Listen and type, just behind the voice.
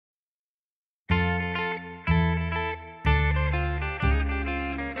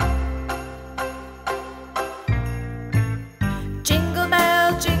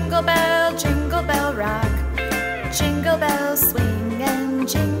jingle bell rock. Jingle bells swing and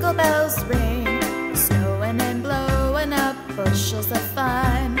jingle bells ring, snowing and blowing up bushels of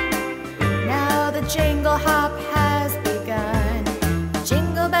fun. Now the jingle hop has begun.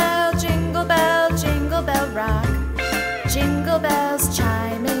 Jingle bell, jingle bell, jingle bell rock. Jingle bells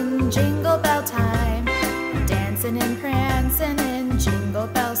chime in jingle bell time, dancing and prancing